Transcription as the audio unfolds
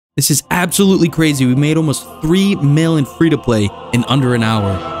This is absolutely crazy. We made almost 3 mil in free-to-play in under an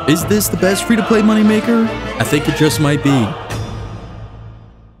hour. Is this the best free-to-play moneymaker? I think it just might be.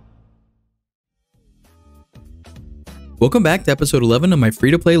 Welcome back to episode 11 of my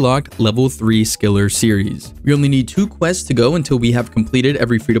free-to-play locked level 3 Skiller series. We only need 2 quests to go until we have completed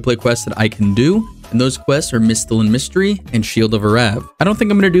every free-to-play quest that I can do, and those quests are Mistle and Mystery and Shield of Arav. I don't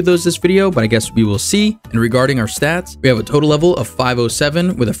think I'm going to do those this video, but I guess we will see. And regarding our stats, we have a total level of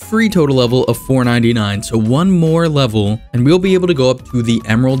 507 with a free total level of 499, so 1 more level, and we'll be able to go up to the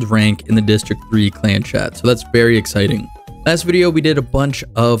Emerald rank in the District 3 clan chat, so that's very exciting. Last video, we did a bunch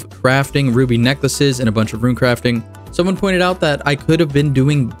of crafting ruby necklaces and a bunch of rune crafting. Someone pointed out that I could have been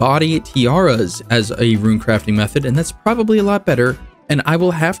doing body tiaras as a rune crafting method, and that's probably a lot better. And I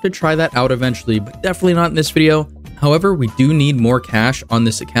will have to try that out eventually, but definitely not in this video. However, we do need more cash on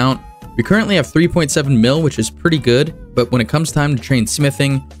this account. We currently have 3.7 mil, which is pretty good, but when it comes time to train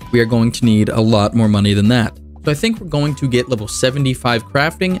smithing, we are going to need a lot more money than that. So I think we're going to get level 75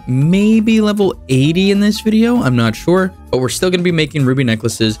 crafting, maybe level 80 in this video, I'm not sure, but we're still going to be making ruby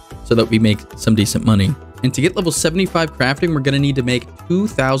necklaces so that we make some decent money. And to get level 75 crafting, we're going to need to make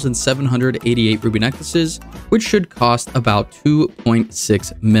 2,788 ruby necklaces, which should cost about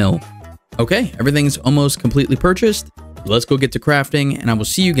 2.6 mil. Okay, everything's almost completely purchased. Let's go get to crafting, and I will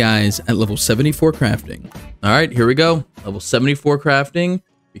see you guys at level 74 crafting. All right, here we go. Level 74 crafting.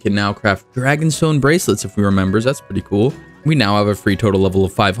 We can now craft Dragonstone bracelets if we remember. That's pretty cool. We now have a free total level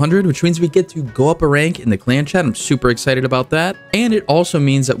of 500, which means we get to go up a rank in the clan chat. I'm super excited about that. And it also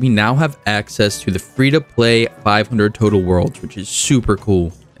means that we now have access to the free-to-play 500 total worlds, which is super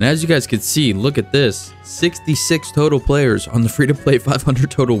cool. And as you guys can see, look at this. 66 total players on the free-to-play 500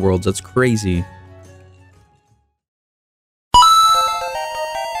 total worlds. That's crazy.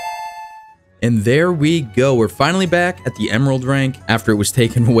 And there we go. We're finally back at the Emerald rank after it was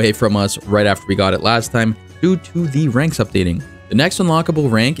taken away from us right after we got it last time due to the ranks updating. The next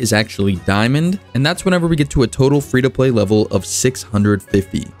unlockable rank is actually Diamond, and that's whenever we get to a total free-to-play level of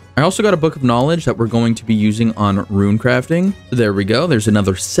 650. I also got a book of knowledge that we're going to be using on rune crafting. So there we go. There's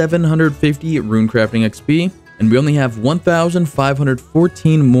another 750 rune crafting XP. And we only have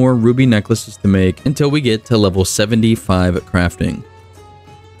 1,514 more ruby necklaces to make until we get to level 75 crafting.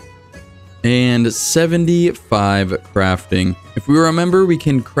 And 75 crafting. If we remember, we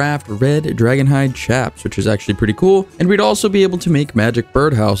can craft red dragonhide chaps, which is actually pretty cool. And we'd also be able to make magic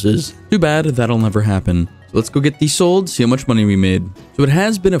birdhouses. Too bad that'll never happen. So let's go get these sold, see how much money we made. So it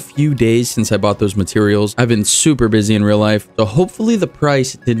has been a few days since I bought those materials. I've been super busy in real life, so hopefully the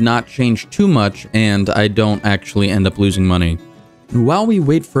price did not change too much and I don't actually end up losing money. And while we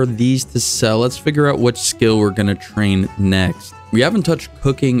wait for these to sell, let's figure out what skill we're gonna train next. We haven't touched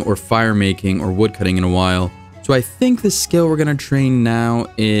cooking or fire making or woodcutting in a while, so I think the skill we're gonna train now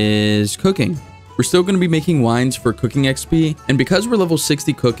is cooking. We're still gonna be making wines for cooking XP, and because we're level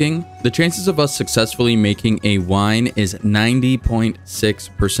 60 cooking, the chances of us successfully making a wine is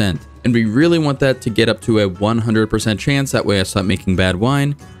 90.6%. And we really want that to get up to a 100% chance, that way I stop making bad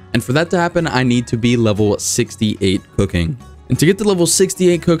wine. And for that to happen, I need to be level 68 cooking. And to get to level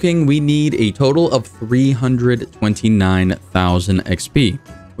 68 cooking, we need a total of 329,000 XP,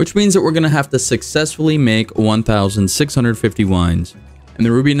 which means that we're going to have to successfully make 1,650 wines. And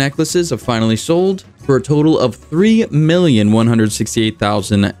the ruby necklaces have finally sold for a total of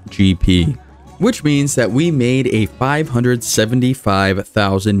 3,168,000 GP, which means that we made a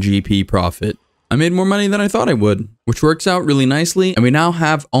 575,000 GP profit. I made more money than I thought I would, which works out really nicely. And we now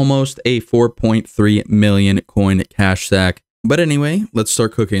have almost a 4.3 million coin cash stack. But anyway, let's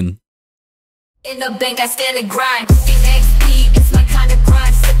start cooking. In the bank, I stand and grind. XP, it's my kind of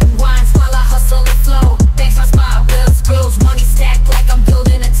grind. Sipping wines while I hustle and flow. Banks my spot, bills, grills, money stacked like I'm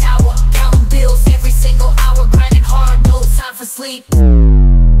building a tower. Counting bills every single hour, grinding hard, no time for sleep.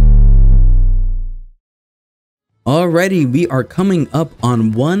 Alrighty, we are coming up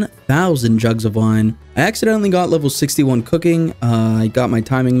on 1,000 jugs of wine. I accidentally got level 61 cooking. I got my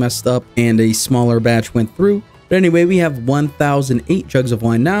timing messed up and a smaller batch went through. But anyway, we have 1,008 jugs of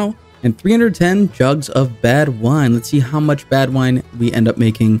wine now and 310 jugs of bad wine. Let's see how much bad wine we end up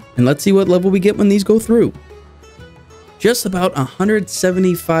making. And let's see what level we get when these go through. Just about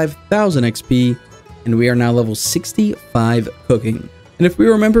 175,000 XP. And we are now level 65 cooking. And if we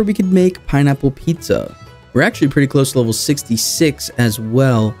remember, we could make pineapple pizza. We're actually pretty close to level 66 as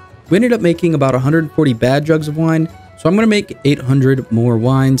well. We ended up making about 140 bad jugs of wine. So I'm going to make 800 more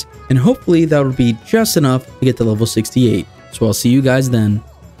wines, and hopefully that will be just enough to get to level 68. So I'll see you guys then.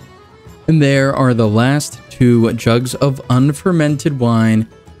 And there are the last 2 jugs of unfermented wine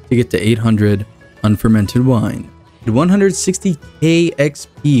to get to 800 unfermented wine. Did 160k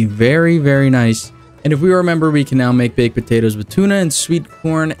XP. Very, very nice. And if we remember, we can now make baked potatoes with tuna and sweet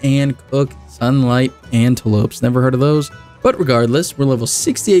corn and cook sunlight antelopes. Never heard of those. But regardless, we're level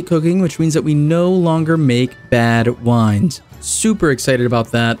 68 cooking, which means that we no longer make bad wines. Super excited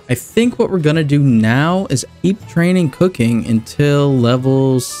about that. I think what we're gonna do now is keep training cooking until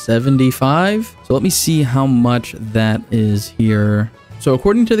level 75. So let me see how much that is here. So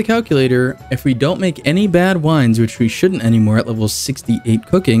according to the calculator, if we don't make any bad wines, which we shouldn't anymore at level 68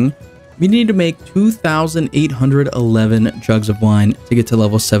 cooking, we need to make 2,811 jugs of wine to get to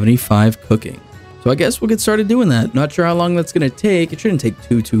level 75 cooking. So I guess we'll get started doing that. Not sure how long that's going to take. It shouldn't take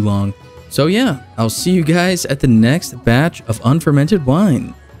too long. So yeah, I'll see you guys at the next batch of unfermented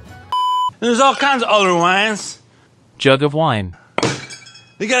wine. There's all kinds of other wines. Jug of wine.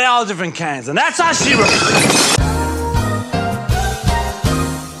 You got all different kinds, and that's how she rolls.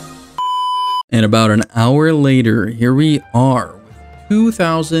 And about an hour later, here we are with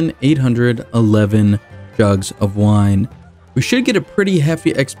 2,811 jugs of wine. We should get a pretty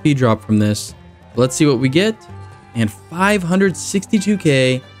hefty XP drop from this. Let's see what we get. And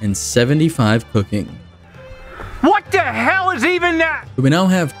 562k and 75 cooking. What the hell is even that? So we now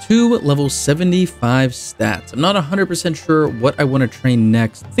have 2 level 75 stats. I'm not 100% sure what I want to train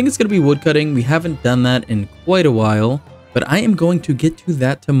next. I think it's going to be woodcutting. We haven't done that in quite a while, but I am going to get to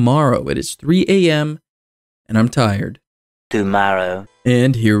that tomorrow. It is 3 a.m. and I'm tired. Tomorrow.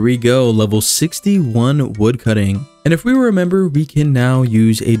 And here we go, level 61 woodcutting. And if we remember, we can now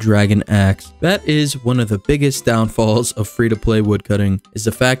use a dragon axe. That is one of the biggest downfalls of free-to-play woodcutting, is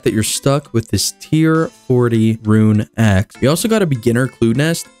the fact that you're stuck with this tier 40 rune axe. We also got a beginner clue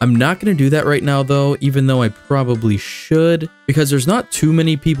nest. I'm not going to do that right now though, even though I probably should, because there's not too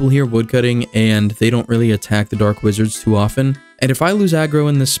many people here woodcutting and they don't really attack the dark wizards too often. And if I lose aggro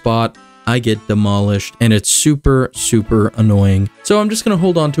in this spot, I get demolished and it's super annoying. So I'm just going to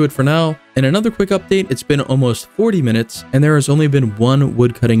hold on to it for now. And another quick update, it's been almost 40 minutes and there has only been one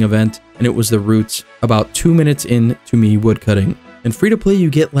woodcutting event, and it was the roots about 2 minutes into me woodcutting. In free to play, you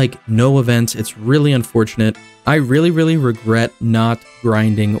get like no events. It's really unfortunate. I really regret not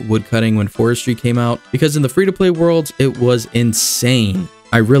grinding woodcutting when forestry came out, because in the free to play worlds, it was insane.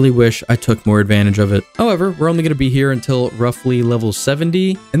 I really wish I took more advantage of it. However, we're only going to be here until roughly level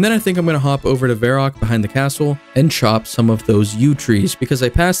 70, and then I think I'm going to hop over to Varrock behind the castle and chop some of those yew trees, because I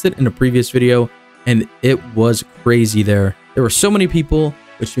passed it in a previous video and it was crazy there. There were so many people,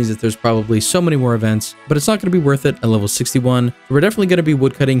 which means that there's probably so many more events, but it's not going to be worth it at level 61. So we're definitely going to be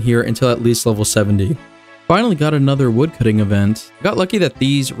woodcutting here until at least level 70. Finally got another woodcutting event. I got lucky that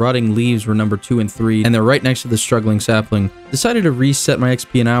these rotting leaves were number 2 and 3, and they're right next to the struggling sapling. Decided to reset my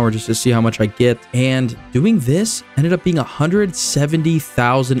XP an hour just to see how much I get, and doing this ended up being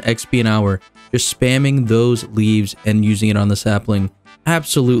 170,000 XP an hour, just spamming those leaves and using it on the sapling.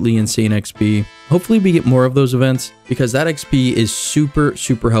 Absolutely insane XP. Hopefully we get more of those events, because that XP is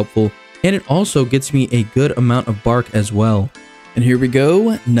super helpful, and it also gets me a good amount of bark as well. And here we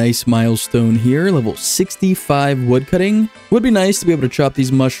go, nice milestone here, level 65 woodcutting. Would be nice to be able to chop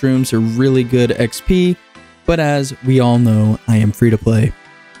these mushrooms, they're really good XP, but as we all know, I am free to play.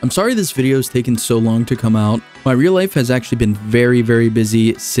 I'm sorry this video has taken so long to come out. My real life has actually been very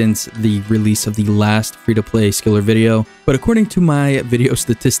busy since the release of the last free to play Skiller video, but according to my video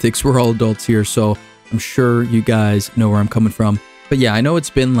statistics, we're all adults here, so I'm sure you guys know where I'm coming from. But yeah, I know it's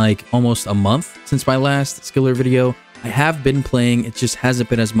been like almost a month since my last Skiller video. I have been playing, it just hasn't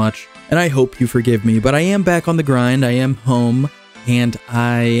been as much, and I hope you forgive me, but I am back on the grind, I am home, and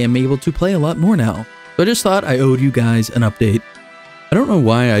I am able to play a lot more now. So I just thought I owed you guys an update. I don't know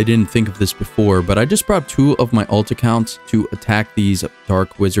why I didn't think of this before, but I just brought 2 of my alt accounts to attack these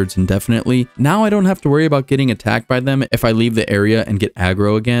dark wizards indefinitely. Now I don't have to worry about getting attacked by them if I leave the area and get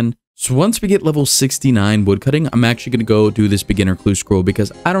aggro again. So once we get level 69 woodcutting, I'm actually going to go do this beginner clue scroll,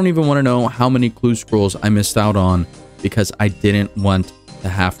 because I don't even want to know how many clue scrolls I missed out on, because I didn't want to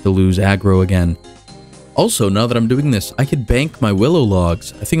have to lose aggro again. Also, now that I'm doing this, I could bank my willow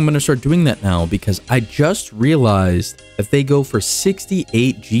logs. I think I'm going to start doing that now, because I just realized that they go for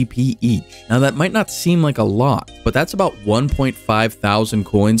 68 GP each. Now that might not seem like a lot, but that's about 1.5 thousand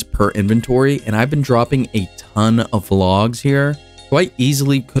coins per inventory, and I've been dropping a ton of logs here. So I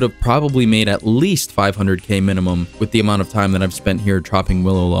easily could have probably made at least 500k minimum with the amount of time that I've spent here chopping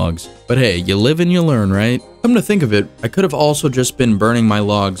willow logs. But hey, you live and you learn, right? Come to think of it, I could have also just been burning my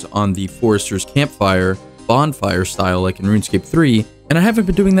logs on the forester's campfire, bonfire style like in RuneScape 3, and I haven't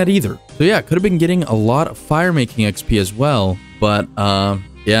been doing that either. So yeah, could have been getting a lot of fire making XP as well, but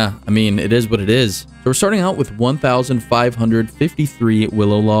yeah, I mean, it is what it is. So we're starting out with 1,553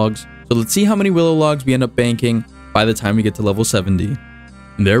 willow logs. So let's see how many willow logs we end up banking. by the time we get to level 70.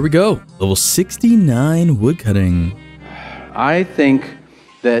 And there we go. Level 69 woodcutting. I think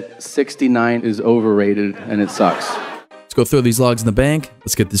that 69 is overrated and it sucks. Let's go throw these logs in the bank.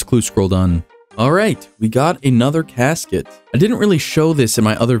 Let's get this clue scroll done. All right, we got another casket. I didn't really show this in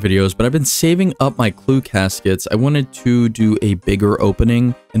my other videos, but I've been saving up my clue caskets. I wanted to do a bigger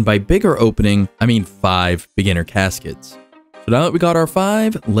opening, and by bigger opening, I mean 5 beginner caskets. So now that we got our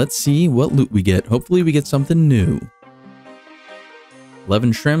 5, let's see what loot we get. Hopefully we get something new.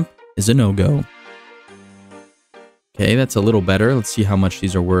 11 shrimp is a no-go. Okay, that's a little better. Let's see how much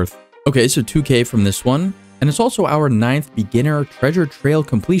these are worth. Okay, so 2K from this one. And it's also our 9th beginner treasure trail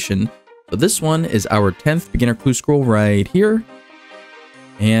completion. So this one is our 10th beginner clue scroll right here.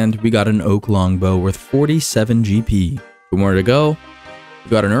 And we got an oak longbow worth 47 GP. 2 more to go. We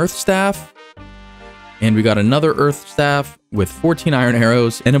got an earth staff. And we got another earth staff with 14 iron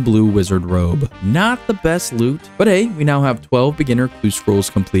arrows and a blue wizard robe. Not the best loot, but hey, we now have 12 beginner clue scrolls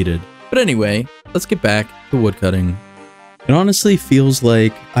completed. But anyway, let's get back to woodcutting. It honestly feels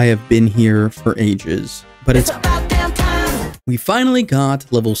like I have been here for ages, but it's about damn time. We finally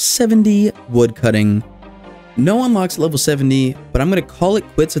got level 70 woodcutting. No unlocks level 70, but I'm going to call it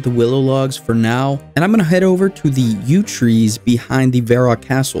quits at the willow logs for now, and I'm going to head over to the yew trees behind the Varrock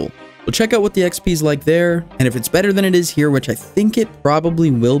Castle. We'll check out what the XP is like there, and if it's better than it is here, which I think it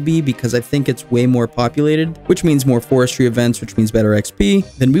probably will be because I think it's way more populated, which means more forestry events, which means better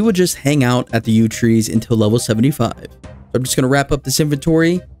XP, then we will just hang out at the yew trees until level 75. So I'm just going to wrap up this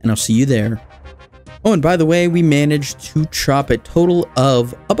inventory, and I'll see you there. Oh, and by the way, we managed to chop a total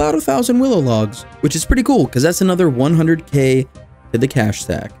of about 1,000 willow logs, which is pretty cool because that's another 100k to the cash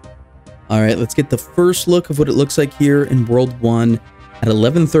stack. All right, let's get the first look of what it looks like here in World 1. At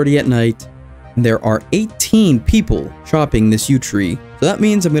 11:30 at night, and there are 18 people chopping this yew tree. So that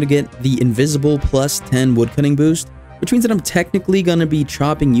means I'm going to get the invisible plus 10 woodcutting boost, which means that I'm technically going to be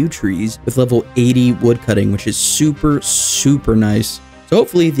chopping yew trees with level 80 woodcutting, which is super, super nice. So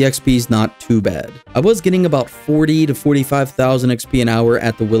hopefully the XP is not too bad. I was getting about 40 to 45,000 XP an hour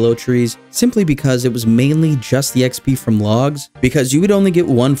at the willow trees, simply because it was mainly just the XP from logs, because you would only get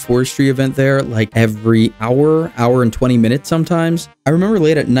one forestry event there like every hour and 20 minutes sometimes. I remember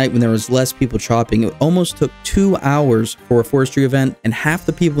late at night when there was less people chopping, it almost took 2 hours for a forestry event, and half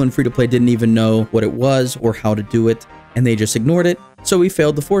the people in free-to-play didn't even know what it was or how to do it, and they just ignored it. So we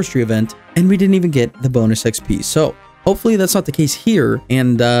failed the forestry event, and we didn't even get the bonus XP. So hopefully that's not the case here,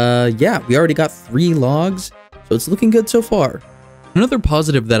 and yeah, we already got 3 logs, so it's looking good so far. Another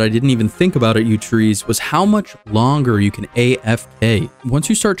positive that I didn't even think about at yew trees was how much longer you can AFK. Once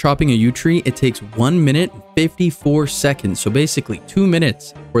you start chopping a yew tree, it takes 1 minute and 54 seconds, so basically 2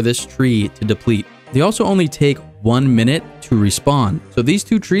 minutes for this tree to deplete. They also only take 1 minute to respawn, so these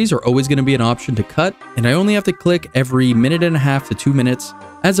 2 trees are always going to be an option to cut, and I only have to click every minute and a half to 2 minutes,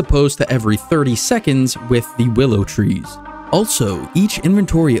 as opposed to every 30 seconds with the willow trees. Also, each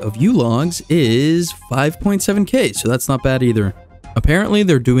inventory of yew logs is 5.7k, so that's not bad either. Apparently,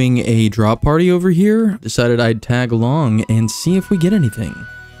 they're doing a drop party over here. Decided I'd tag along and see if we get anything.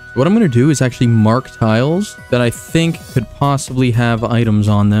 So what I'm going to do is actually mark tiles that I think could possibly have items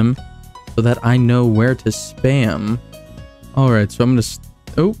on them so that I know where to spam. Alright, so I'm going to...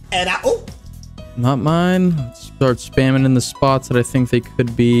 Oh! Not mine. Let's start spamming in the spots that I think they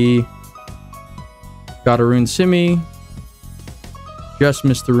could be. Got a rune Simi. Just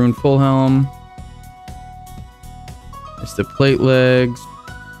missed the rune full helm. Missed the plate legs.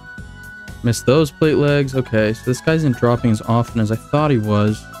 Missed those plate legs. Okay, so this guy isn't dropping as often as I thought he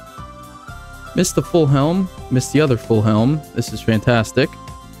was. Missed the full helm. Missed the other full helm. This is fantastic.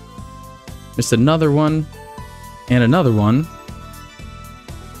 Missed another one. And another one.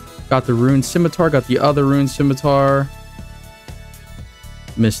 Got the rune scimitar, got the other rune scimitar.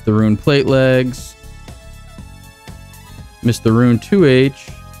 Missed the rune plate legs. Missed the rune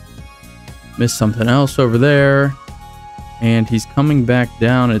 2H. Missed something else over there. And he's coming back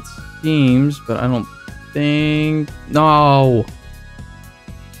down, it seems, but I don't think... No!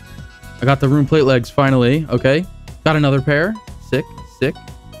 I got the rune plate legs finally. Okay. Got another pair. Sick, sick.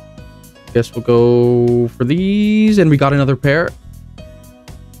 Guess we'll go for these. And we got another pair.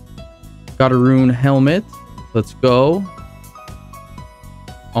 Got a rune helmet. Let's go.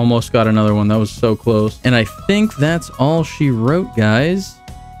 Almost got another one. That was so close. And I think that's all she wrote, guys.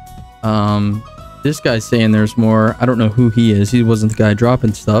 This guy's saying there's more. I don't know who he is. He wasn't the guy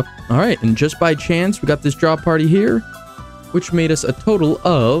dropping stuff. All right. And just by chance, we got this drop party here, which made us a total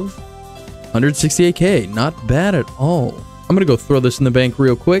of 168k. Not bad at all. I'm going to go throw this in the bank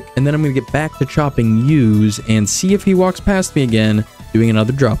real quick, and then I'm going to get back to chopping yews and see if he walks past me again doing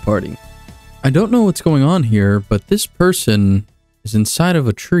another drop party. I don't know what's going on here, but this person is inside of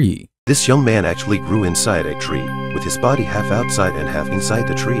a tree. This young man actually grew inside a tree, with his body half outside and half inside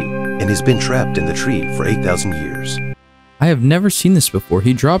the tree, and has been trapped in the tree for 8,000 years. I have never seen this before.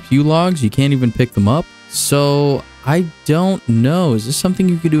 He dropped you logs, you can't even pick them up. So, I don't know. Is this something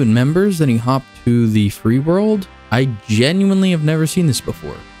you could do in members? Then he hopped to the free world? I genuinely have never seen this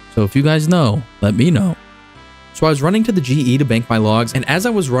before. So if you guys know, let me know. So I was running to the GE to bank my logs, and as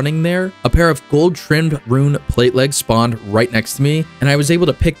I was running there, a pair of gold-trimmed rune plate legs spawned right next to me, and I was able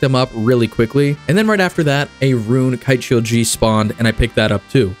to pick them up really quickly. And then right after that, a rune kite shield G spawned, and I picked that up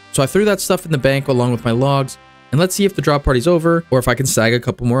too. So I threw that stuff in the bank along with my logs, and let's see if the drop party's over, or if I can snag a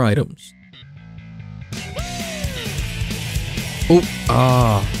couple more items.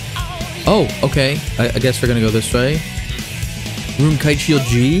 Oh, okay. I guess we're gonna go this way. Rune kite shield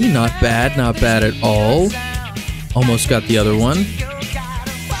G, not bad at all. Almost got the other one.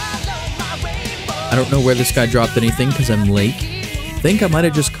 I don't know where this guy dropped anything because I'm late. I think I might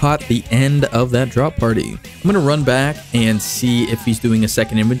have just caught the end of that drop party. I'm going to run back and see if he's doing a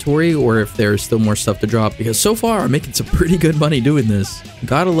second inventory or if there's still more stuff to drop, because so far I'm making some pretty good money doing this.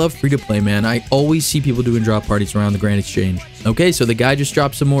 Gotta love free-to-play, man. I always see people doing drop parties around the Grand Exchange. Okay, so the guy just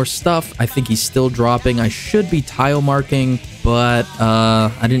dropped some more stuff. I think he's still dropping. I should be tile marking, but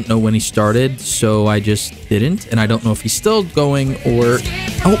I didn't know when he started, so I just didn't. And I don't know if he's still going or...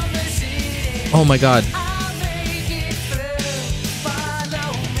 Oh my god.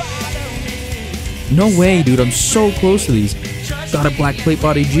 No way, dude. I'm so close to these. Got a black plate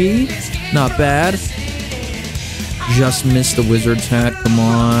body G. Not bad. Just missed the wizard's hat. Come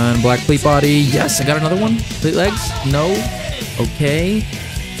on. Black plate body. Yes, I got another one. Plate legs. No. Okay.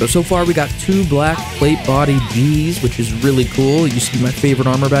 So far we got 2 black plate body Gs, which is really cool. It used to be my favorite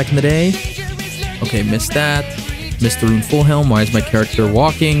armor back in the day. Okay, missed that. Missed the rune full helm. Why is my character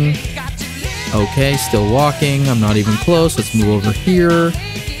walking? Okay, still walking. I'm not even close. Let's move over here.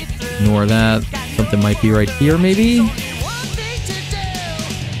 Ignore that. Something might be right here, maybe?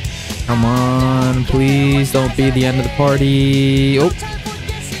 Come on, please don't be the end of the party. Oh.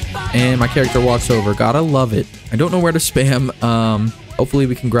 And my character walks over. Gotta love it. I don't know where to spam. Hopefully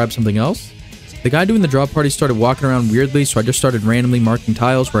we can grab something else. The guy doing the drop party started walking around weirdly, so I just started randomly marking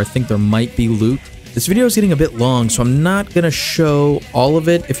tiles where I think there might be loot. This video is getting a bit long, so I'm not going to show all of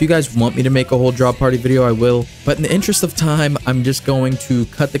it. If you guys want me to make a whole drop party video, I will. But in the interest of time, I'm just going to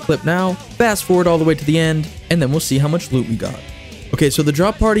cut the clip now, fast forward all the way to the end, and then we'll see how much loot we got. Okay, so the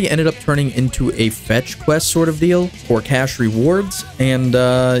drop party ended up turning into a fetch quest sort of deal for cash rewards. And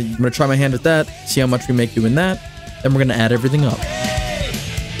I'm going to try my hand at that, see how much we make doing that. Then we're going to add everything up.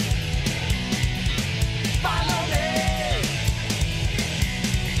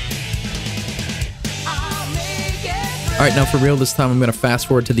 Alright, now for real, this time I'm going to fast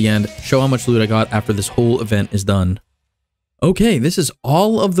forward to the end, show how much loot I got after this whole event is done. Okay, this is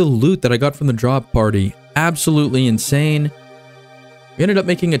all of the loot that I got from the drop party. Absolutely insane. We ended up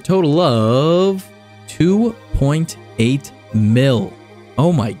making a total of 2.8 mil.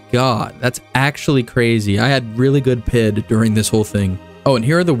 Oh my god, that's actually crazy. I had really good PID during this whole thing. Oh, and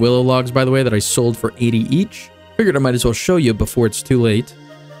here are the willow logs, by the way, that I sold for 80 each. Figured I might as well show you before it's too late.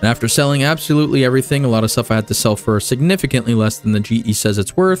 And after selling absolutely everything, a lot of stuff I had to sell for significantly less than the GE says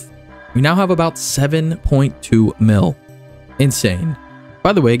it's worth, we now have about 7.2 mil. Insane.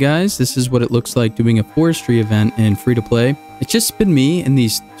 By the way, guys, this is what it looks like doing a forestry event in free-to-play. It's just been me and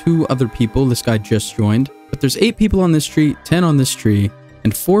these 2 other people. This guy just joined. But there's 8 people on this tree, 10 on this tree,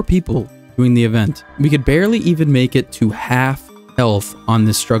 and 4 people doing the event. We could barely even make it to half health on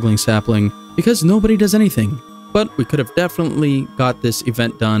this struggling sapling because nobody does anything. But we could have definitely got this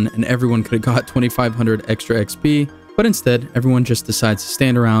event done and everyone could have got 2,500 extra XP, but instead everyone just decides to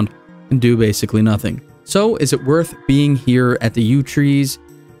stand around and do basically nothing. So is it worth being here at the yew trees?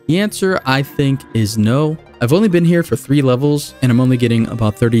 The answer, I think, is no. I've only been here for 3 levels and I'm only getting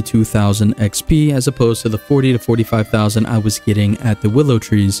about 32,000 XP as opposed to the 40 to 45,000 I was getting at the willow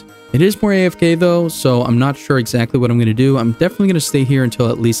trees. It is more AFK though, so I'm not sure exactly what I'm going to do. I'm definitely going to stay here until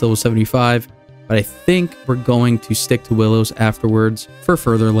at least level 75. But I think we're going to stick to willows afterwards for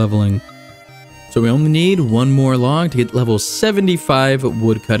further leveling. So we only need 1 more log to get level 75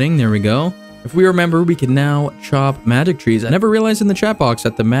 wood cutting. There we go. If we remember, we can now chop magic trees. I never realized in the chat box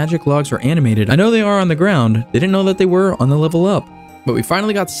that the magic logs are animated. I know they are on the ground. Didn't know that they were on the level up. But we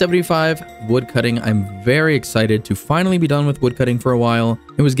finally got 75 wood cutting. I'm very excited to finally be done with wood cutting for a while.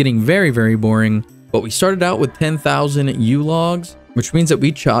 It was getting very, very boring. But we started out with 10,000 yew logs, which means that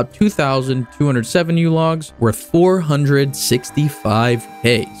we chopped 2,207 yew logs worth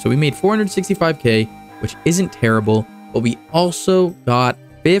 465k. So we made 465k, which isn't terrible, but we also got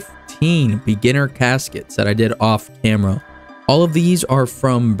 15 14 beginner caskets that I did off camera. All of these are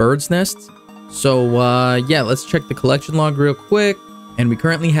from Bird's Nests. So yeah, let's check the collection log real quick. And we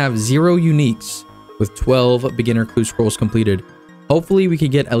currently have 0 uniques with 12 beginner clue scrolls completed. Hopefully we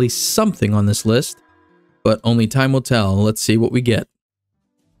could get at least something on this list, but only time will tell. Let's see what we get.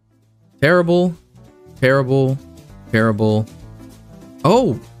 Terrible, terrible, terrible.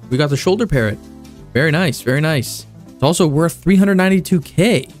 Oh, we got the shoulder parrot. Very nice, very nice. It's also worth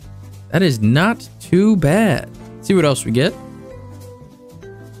 392k. That is not too bad. Let's see what else we get.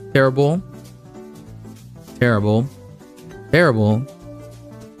 Terrible, terrible, terrible.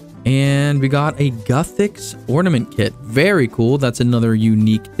 And we got a Guthix ornament kit. Very cool. That's another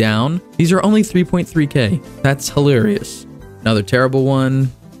unique down. These are only 3.3k. That's hilarious. Another terrible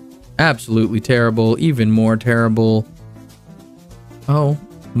one. Absolutely terrible. Even more terrible. Oh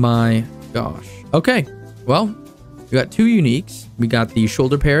my gosh. Okay. Well, we got 2 uniques. We got the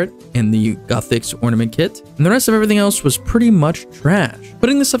shoulder parrot and the Guthix ornament kit. And the rest of everything else was pretty much trash.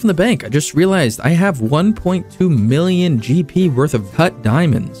 Putting this stuff in the bank, I just realized I have 1.2 million GP worth of cut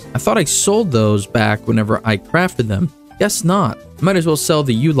diamonds. I thought I sold those back whenever I crafted them. Guess not. I might as well sell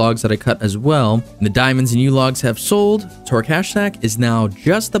the U-logs that I cut as well. And the diamonds and U-logs have sold, so our cash stack is now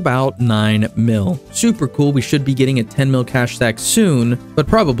just about 9 mil. Super cool. We should be getting a 10 mil cash stack soon, but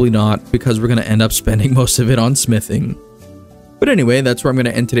probably not because we're going to end up spending most of it on smithing. But anyway, that's where I'm going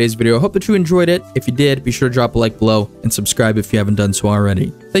to end today's video. I hope that you enjoyed it. If you did, be sure to drop a like below and subscribe if you haven't done so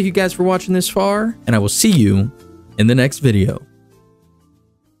already. Thank you guys for watching this far, and I will see you in the next video.